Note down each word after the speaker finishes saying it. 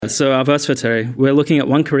So our verse for today, we're looking at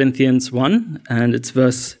 1 Corinthians 1, and it's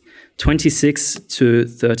verse 26 to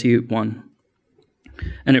 31.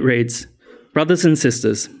 And it reads, "Brothers and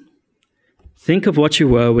sisters, think of what you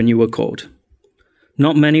were when you were called.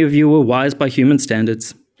 Not many of you were wise by human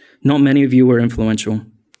standards. Not many of you were influential.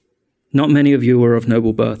 Not many of you were of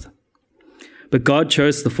noble birth. But God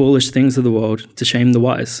chose the foolish things of the world to shame the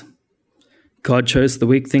wise. God chose the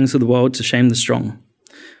weak things of the world to shame the strong.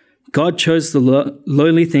 God chose the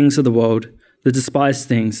lowly things of the world, the despised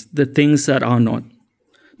things, the things that are not,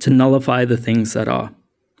 to nullify the things that are,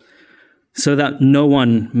 so that no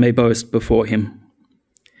one may boast before him.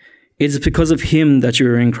 It is because of him that you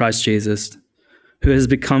are in Christ Jesus, who has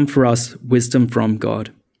become for us wisdom from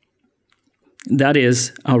God. That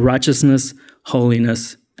is our righteousness,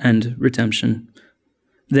 holiness, and redemption.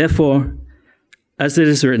 Therefore, as it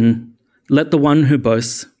is written, let the one who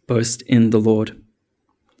boasts boast in the Lord."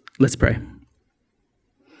 Let's pray.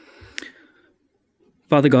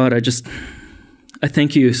 Father God, I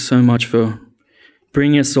thank you so much for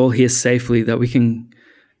bringing us all here safely, that we can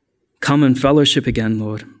come and fellowship again,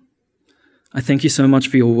 Lord. I thank you so much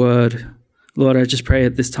for your word. Lord, I just pray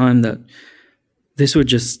at this time that this would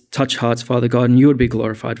just touch hearts, Father God, and you would be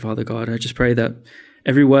glorified, Father God. I just pray that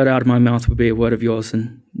every word out of my mouth would be a word of yours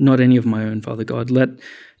and not any of my own, Father God. Let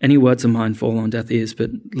any words of mine fall on deaf ears,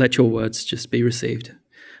 but let your words just be received.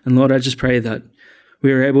 And Lord, I just pray that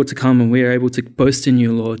we are able to come and we are able to boast in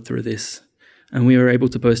you, Lord, through this. And we are able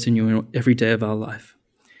to boast in you every day of our life.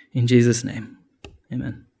 In Jesus' name,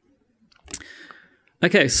 amen.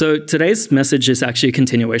 Okay, so today's message is actually a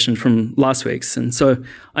continuation from last week's. And so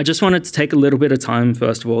I just wanted to take a little bit of time,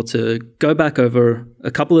 first of all, to go back over a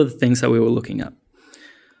couple of the things that we were looking at.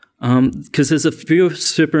 Because there's a few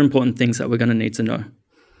super important things that we're going to need to know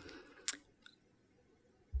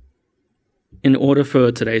in order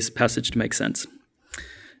for today's passage to make sense.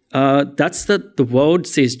 That's that the world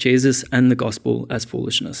sees Jesus and the gospel as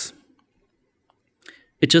foolishness.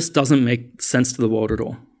 It just doesn't make sense to the world at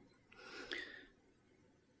all.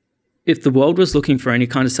 If the world was looking for any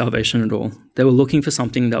kind of salvation at all, they were looking for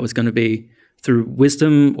something that was going to be through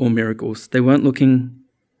wisdom or miracles. They weren't looking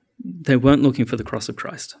for the cross of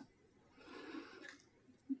Christ.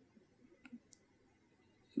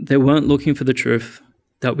 They weren't looking for the truth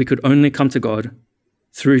that we could only come to God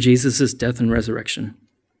through Jesus' death and resurrection,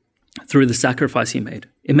 through the sacrifice he made.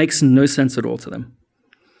 It makes no sense at all to them.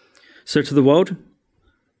 So to the world,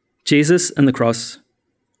 Jesus and the cross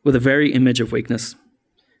were the very image of weakness.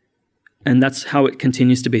 And that's how it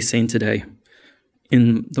continues to be seen today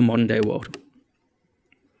in the modern day world.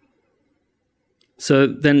 So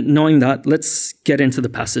then, knowing that, let's get into the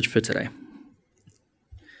passage for today.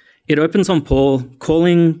 It opens on Paul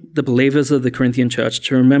calling the believers of the Corinthian church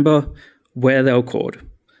to remember where they were called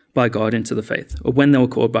by God into the faith, or when they were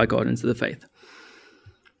called by God into the faith.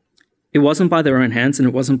 It wasn't by their own hands, and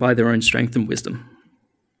it wasn't by their own strength and wisdom.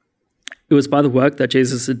 It was by the work that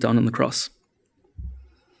Jesus had done on the cross.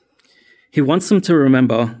 He wants them to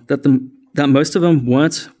remember that most of them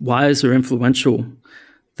weren't wise or influential.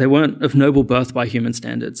 They weren't of noble birth by human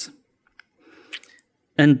standards.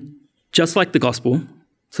 And just like the gospel,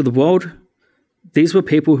 to the world, these were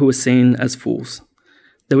people who were seen as fools.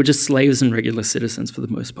 They were just slaves and regular citizens for the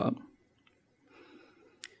most part.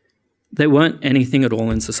 They weren't anything at all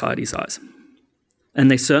in society's eyes. And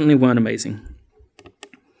they certainly weren't amazing.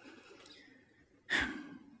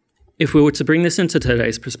 If we were to bring this into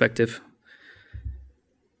today's perspective,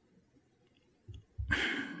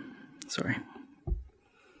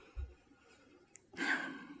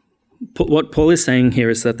 what Paul is saying here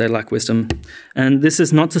is that they lack wisdom. And this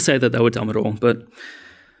is not to say that they were dumb at all, but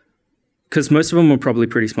because most of them were probably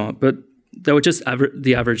pretty smart, but they were just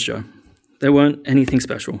the average Joe. They weren't anything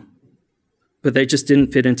special, but they just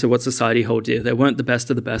didn't fit into what society held dear. They weren't the best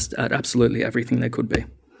of the best at absolutely everything they could be.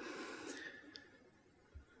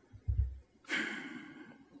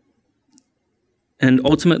 And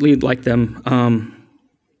ultimately, like them,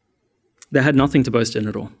 they had nothing to boast in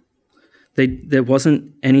at all. There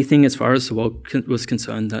wasn't anything as far as the world was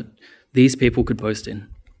concerned that these people could boast in.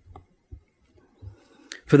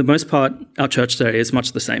 For the most part, our church today is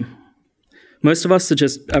much the same. Most of us are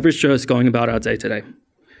just average Joes going about our day to day.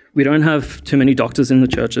 We don't have too many doctors in the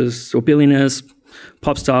churches or billionaires,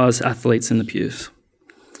 pop stars, athletes in the pews.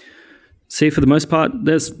 See, for the most part,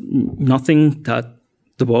 there's nothing that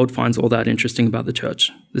the world finds all that interesting about the church.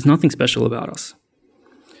 There's nothing special about us.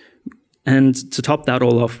 And to top that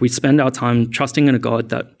all off, we spend our time trusting in a God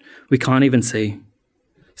that we can't even see.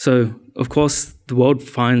 So, of course, the world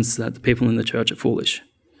finds that the people in the church are foolish.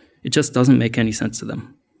 It just doesn't make any sense to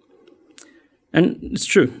them. And it's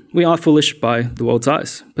true, we are foolish by the world's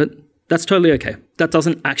eyes, but that's totally okay. That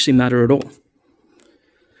doesn't actually matter at all.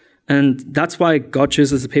 And that's why God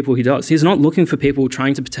chooses the people he does. He's not looking for people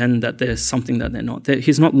trying to pretend that they're something that they're not.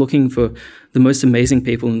 He's not looking for the most amazing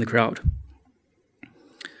people in the crowd.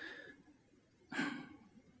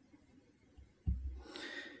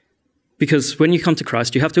 Because when you come to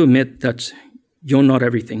Christ, you have to admit that you're not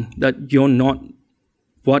everything, that you're not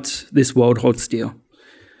what this world holds dear.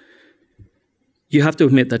 You have to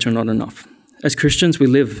admit that you're not enough. As Christians, we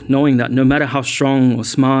live knowing that no matter how strong or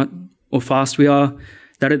smart or fast we are,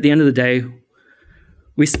 that at the end of the day,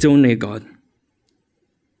 we still need God.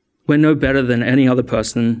 We're no better than any other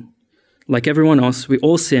person. Like everyone else, we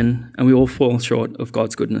all sin and we all fall short of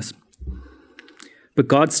God's goodness. But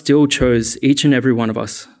God still chose each and every one of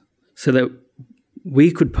us so that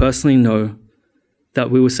we could personally know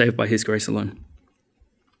that we were saved by his grace alone.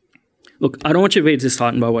 Look, I don't want you to be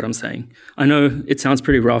disheartened by what I'm saying. I know it sounds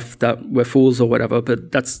pretty rough that we're fools or whatever,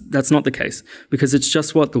 but that's not the case, because it's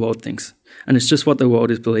just what the world thinks, and it's just what the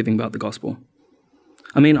world is believing about the gospel.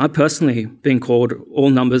 I mean, I personally been called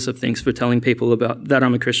all numbers of things for telling people about that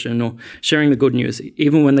I'm a Christian or sharing the good news,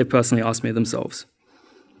 even when they personally asked me themselves.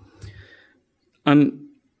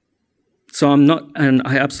 So I'm not, and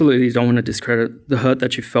I absolutely don't want to discredit the hurt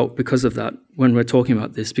that you felt because of that when we're talking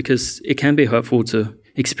about this, because it can be hurtful to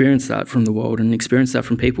experience that from the world and experience that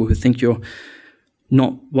from people who think you're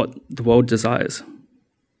not what the world desires.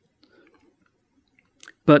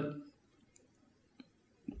 But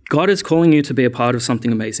God is calling you to be a part of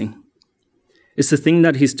something amazing. It's the thing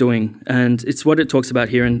that he's doing, and it's what it talks about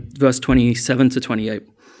here in verse 27 to 28.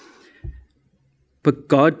 But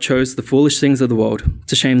God chose the foolish things of the world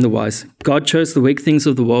to shame the wise. God chose the weak things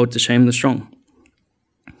of the world to shame the strong.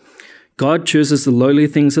 God chooses the lowly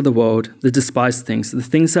things of the world, the despised things, the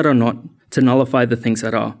things that are not, to nullify the things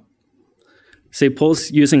that are. See,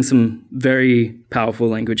 Paul's using some very powerful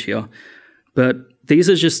language here, but these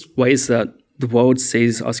are just ways that the world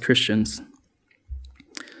sees us Christians.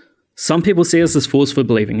 Some people see us as fools for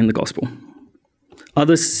believing in the gospel.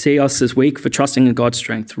 Others see us as weak for trusting in God's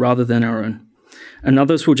strength rather than our own. And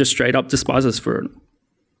others will just straight up despise us for it.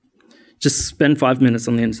 Just spend 5 minutes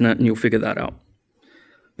on the internet and you'll figure that out.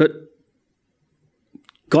 But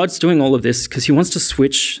God's doing all of this because he wants to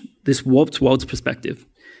switch this warped world's perspective.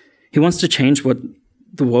 He wants to change what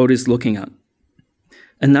the world is looking at.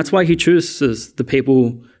 And that's why he chooses the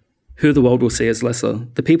people who the world will see as lesser,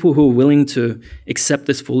 the people who are willing to accept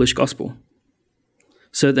this foolish gospel,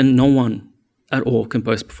 so that no one at all can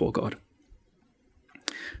boast before God.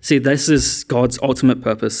 See, this is God's ultimate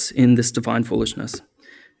purpose in this divine foolishness.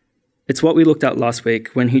 It's what we looked at last week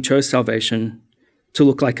when he chose salvation to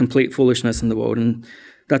look like complete foolishness in the world. And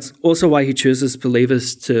that's also why he chooses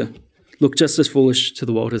believers to look just as foolish to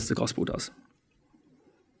the world as the gospel does.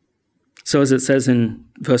 So as it says in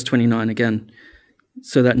verse 29 again,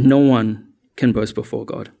 so that no one can boast before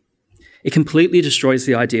God. It completely destroys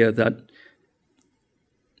the idea that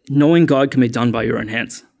knowing God can be done by your own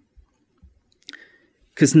hands.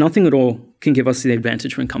 Because nothing at all can give us the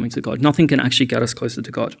advantage when coming to God. Nothing can actually get us closer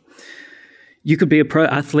to God. You could be a pro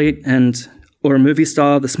athlete or a movie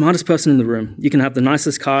star, the smartest person in the room. You can have the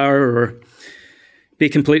nicest car or be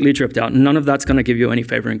completely dripped out. And none of that's going to give you any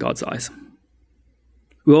favor in God's eyes.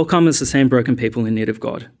 We all come as the same broken people in need of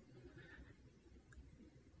God.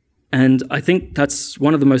 And I think that's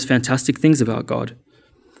one of the most fantastic things about God,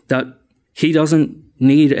 that he doesn't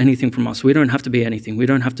need anything from us. We don't have to be anything. We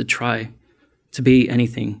don't have to try to be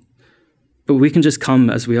anything. But we can just come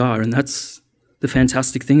as we are, and that's the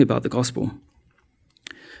fantastic thing about the gospel.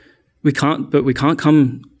 We can't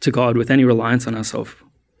come to God with any reliance on ourselves.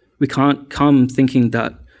 We can't come thinking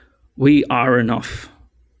that we are enough.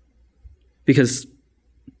 Because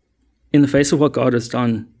in the face of what God has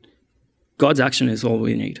done, God's action is all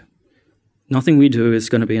we need. Nothing we do is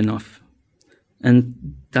going to be enough.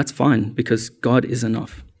 And that's fine, because God is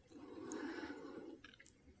enough.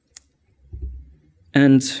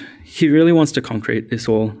 And he really wants to concrete this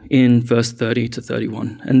all in verse 30 to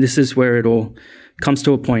 31. And this is where it all comes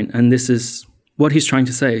to a point, and this is what he's trying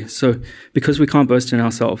to say. So because we can't boast in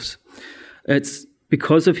ourselves, it's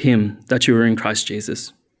because of him that you are in Christ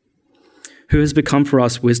Jesus, who has become for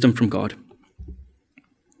us wisdom from God.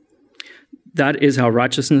 That is our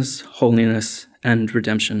righteousness, holiness, and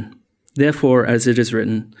redemption. Therefore, as it is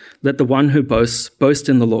written, let the one who boasts boast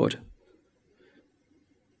in the Lord.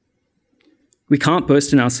 We can't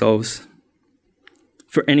boast in ourselves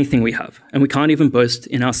for anything we have, and we can't even boast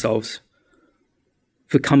in ourselves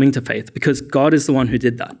for coming to faith, because God is the one who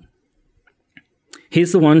did that.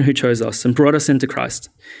 He's the one who chose us and brought us into Christ.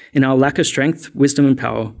 In our lack of strength, wisdom, and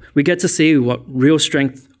power, we get to see what real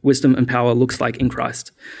strength, wisdom, and power looks like in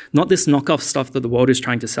Christ, not this knockoff stuff that the world is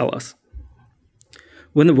trying to sell us.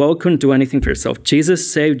 When the world couldn't do anything for itself,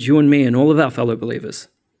 Jesus saved you and me and all of our fellow believers.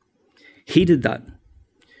 He did that.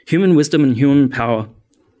 Human wisdom and human power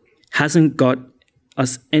hasn't got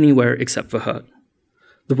us anywhere except for hurt.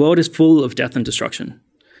 The world is full of death and destruction.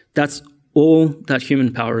 That's all that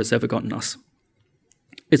human power has ever gotten us.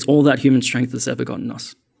 It's all that human strength has ever gotten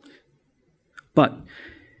us. But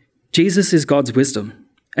Jesus is God's wisdom,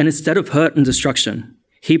 and instead of hurt and destruction,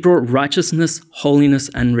 he brought righteousness, holiness,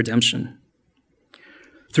 and redemption.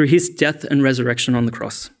 Through his death and resurrection on the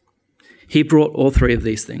cross, he brought all three of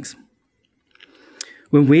these things.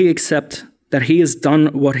 When we accept that he has done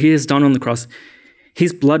what he has done on the cross,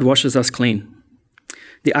 his blood washes us clean.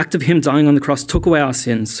 The act of him dying on the cross took away our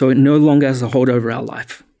sins, so it no longer has a hold over our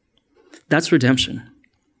life. That's redemption.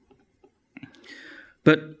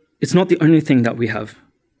 But it's not the only thing that we have,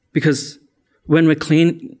 because when we're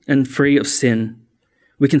clean and free of sin,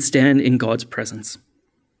 we can stand in God's presence.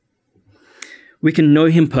 We can know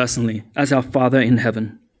him personally as our Father in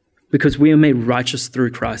heaven, because we are made righteous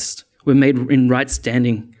through Christ. We're made in right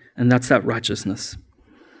standing, and that's that righteousness.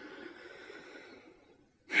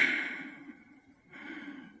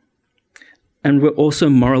 And we're also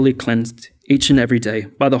morally cleansed each and every day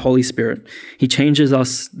by the Holy Spirit. He changes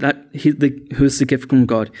us, who is the gift from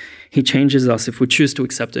God. He changes us if we choose to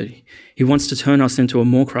accept it. He wants to turn us into a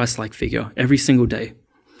more Christ-like figure every single day.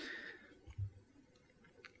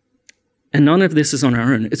 And none of this is on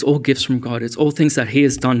our own. It's all gifts from God. It's all things that he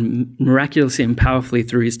has done miraculously and powerfully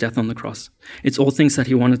through his death on the cross. It's all things that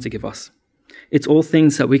he wanted to give us. It's all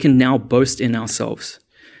things that we can now boast in ourselves.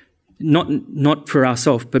 Not for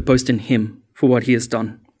ourselves, but boast in him for what he has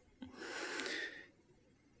done.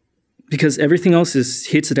 Because everything else is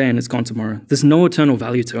here today and it's gone tomorrow. There's no eternal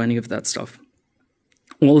value to any of that stuff.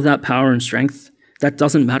 All of that power and strength, that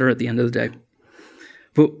doesn't matter at the end of the day.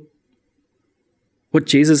 But what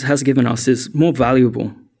Jesus has given us is more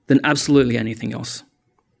valuable than absolutely anything else.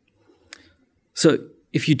 So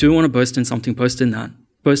if you do want to boast in something, boast in that.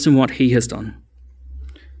 Boast in what he has done.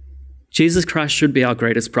 Jesus Christ should be our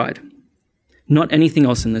greatest pride, not anything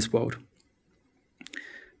else in this world.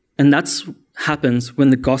 And that's happens when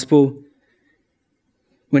he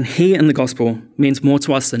and the gospel means more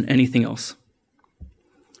to us than anything else.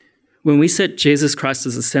 When we set Jesus Christ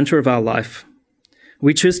as the center of our life,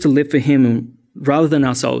 we choose to live for him rather than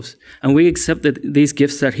ourselves, and we accept that these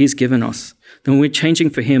gifts that he's given us, then we're changing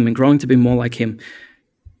for him and growing to be more like him.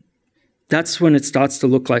 That's when it starts to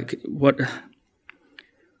look like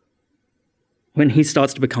when he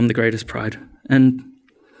starts to become the greatest pride. And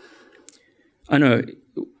I know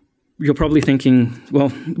you're probably thinking, well,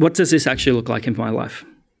 what does this actually look like in my life?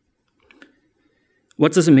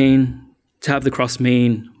 What does it mean to have the cross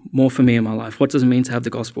mean more for me in my life? What does it mean to have the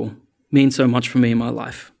gospel mean so much for me in my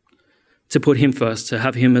life? To put him first, to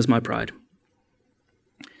have him as my pride.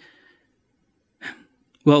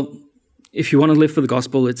 Well, if you want to live for the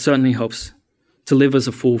gospel, it certainly helps to live as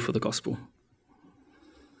a fool for the gospel.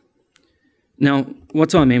 Now, what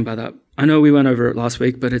do I mean by that? I know we went over it last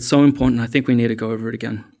week, but it's so important, I think we need to go over it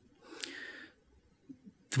again.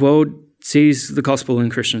 The world sees the gospel and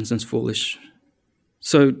Christians as foolish.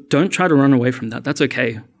 So don't try to run away from that. That's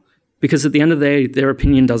okay. Because at the end of the day, their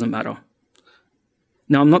opinion doesn't matter.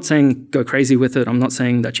 Now, I'm not saying go crazy with it. I'm not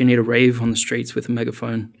saying that you need to rave on the streets with a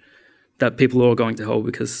megaphone, that people are all going to hell,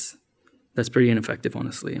 because that's pretty ineffective,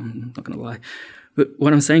 honestly. I'm not going to lie. But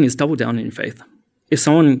what I'm saying is double down in your faith. If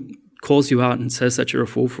someone calls you out and says that you're a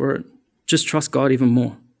fool for it, just trust God even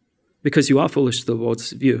more, because you are foolish to the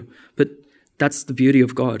world's view. But that's the beauty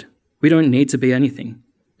of God. We don't need to be anything.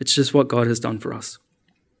 It's just what God has done for us.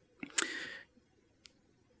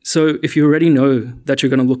 So if you already know that you're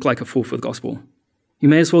going to look like a fool for the gospel, you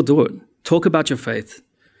may as well do it. Talk about your faith.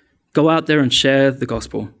 Go out there and share the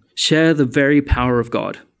gospel. Share the very power of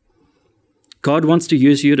God. God wants to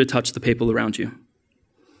use you to touch the people around you.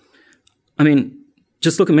 I mean,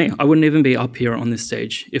 just look at me. I wouldn't even be up here on this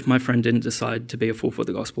stage if my friend didn't decide to be a fool for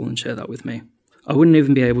the gospel and share that with me. I wouldn't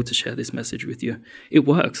even be able to share this message with you. It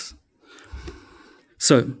works.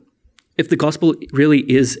 So, if the gospel really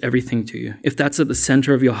is everything to you, if that's at the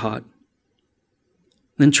center of your heart,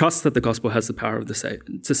 then trust that the gospel has the power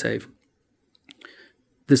to save.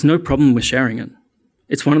 There's no problem with sharing it.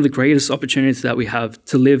 It's one of the greatest opportunities that we have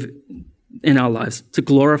to live in our lives, to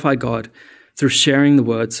glorify God through sharing the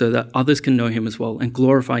word so that others can know him as well and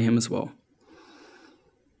glorify him as well.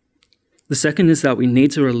 The second is that we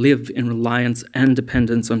need to live in reliance and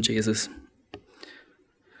dependence on Jesus.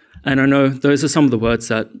 And I know those are some of the words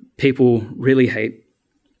that people really hate.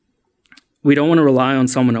 We don't want to rely on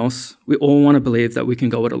someone else. We all want to believe that we can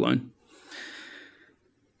go it alone.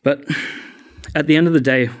 But at the end of the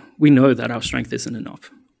day, we know that our strength isn't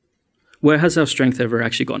enough. Where has our strength ever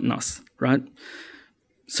actually gotten us, right?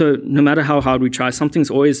 So no matter how hard we try,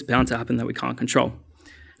 something's always bound to happen that we can't control.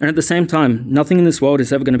 And at the same time, nothing in this world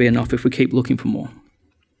is ever going to be enough if we keep looking for more.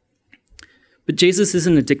 But Jesus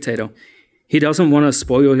isn't a dictator. He doesn't want to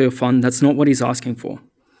spoil your fun. That's not what he's asking for.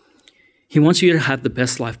 He wants you to have the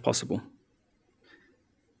best life possible.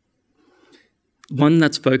 One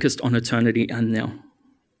that's focused on eternity and now,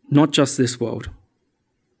 not just this world.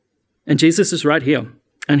 And Jesus is right here,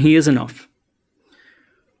 and he is enough.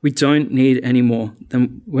 We don't need any more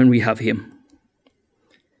than when we have him.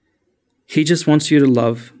 He just wants you to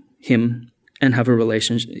love him and have a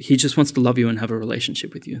relationship. He just wants to love you and have a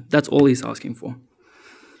relationship with you. That's all he's asking for.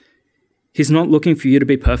 He's not looking for you to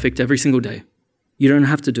be perfect every single day. You don't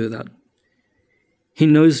have to do that. He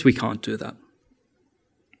knows we can't do that.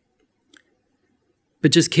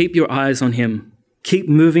 But just keep your eyes on him. Keep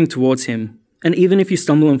moving towards him. And even if you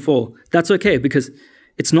stumble and fall, that's okay, because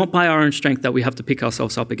it's not by our own strength that we have to pick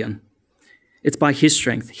ourselves up again. It's by his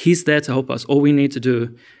strength. He's there to help us. All we need to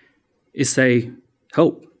do is say,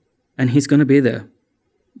 help. And he's going to be there,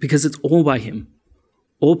 because it's all by him.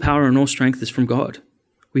 All power and all strength is from God.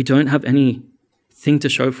 We don't have anything to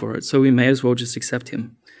show for it, so we may as well just accept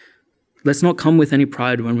him. Let's not come with any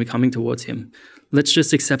pride when we're coming towards him. Let's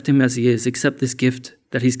just accept him as he is, accept this gift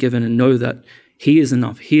that he's given, and know that he is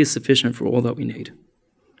enough. He is sufficient for all that we need.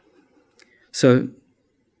 So,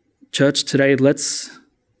 church, today, let's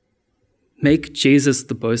make Jesus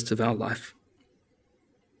the boast of our life.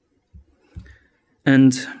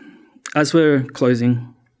 And as we're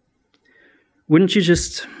closing, wouldn't you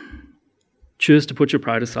just choose to put your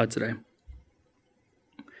pride aside today?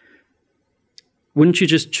 Wouldn't you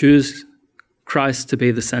just choose Christ to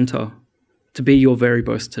be the center, to be your very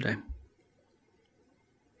boast today?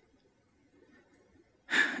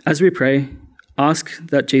 As we pray, ask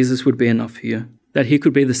that Jesus would be enough for you, that he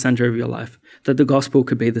could be the center of your life, that the gospel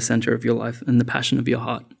could be the center of your life and the passion of your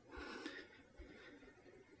heart.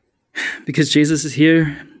 Because Jesus is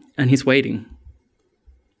here and he's waiting.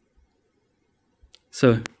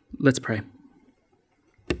 So let's pray.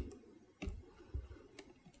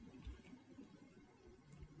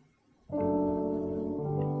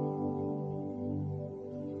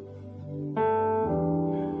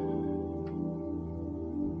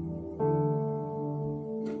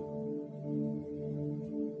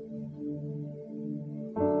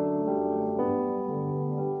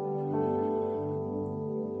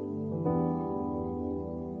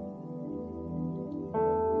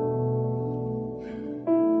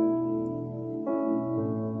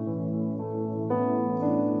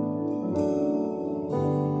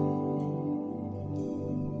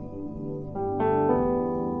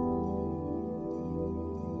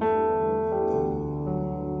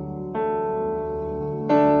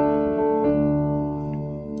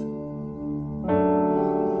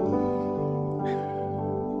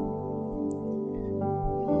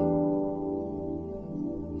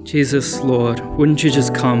 Jesus, Lord, wouldn't you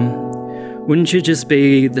just come? Wouldn't you just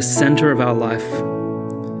be the center of our life?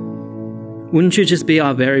 Wouldn't you just be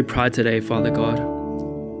our very pride today, Father God?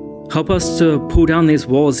 Help us to pull down these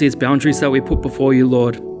walls, these boundaries that we put before you,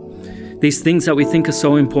 Lord. These things that we think are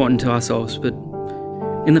so important to ourselves, but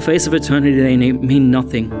in the face of eternity, they mean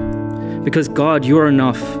nothing. Because God, you are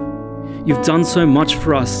enough. You've done so much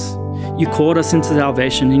for us. You called us into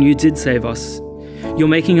salvation and you did save us. You're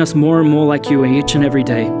making us more and more like you each and every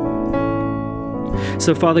day.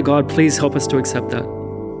 So Father God, please help us to accept that.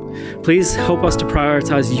 Please help us to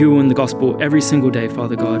prioritize you and the gospel every single day,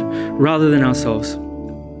 Father God, rather than ourselves.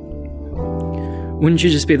 Wouldn't you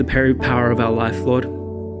just be the very power of our life, Lord?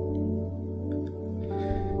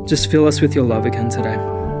 Just fill us with your love again today.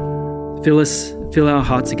 Fill our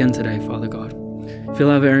hearts again today, Father God. Fill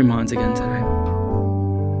our very minds again today.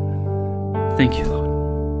 Thank you,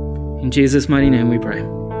 Lord. In Jesus' mighty name we pray.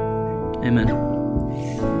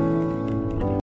 Amen.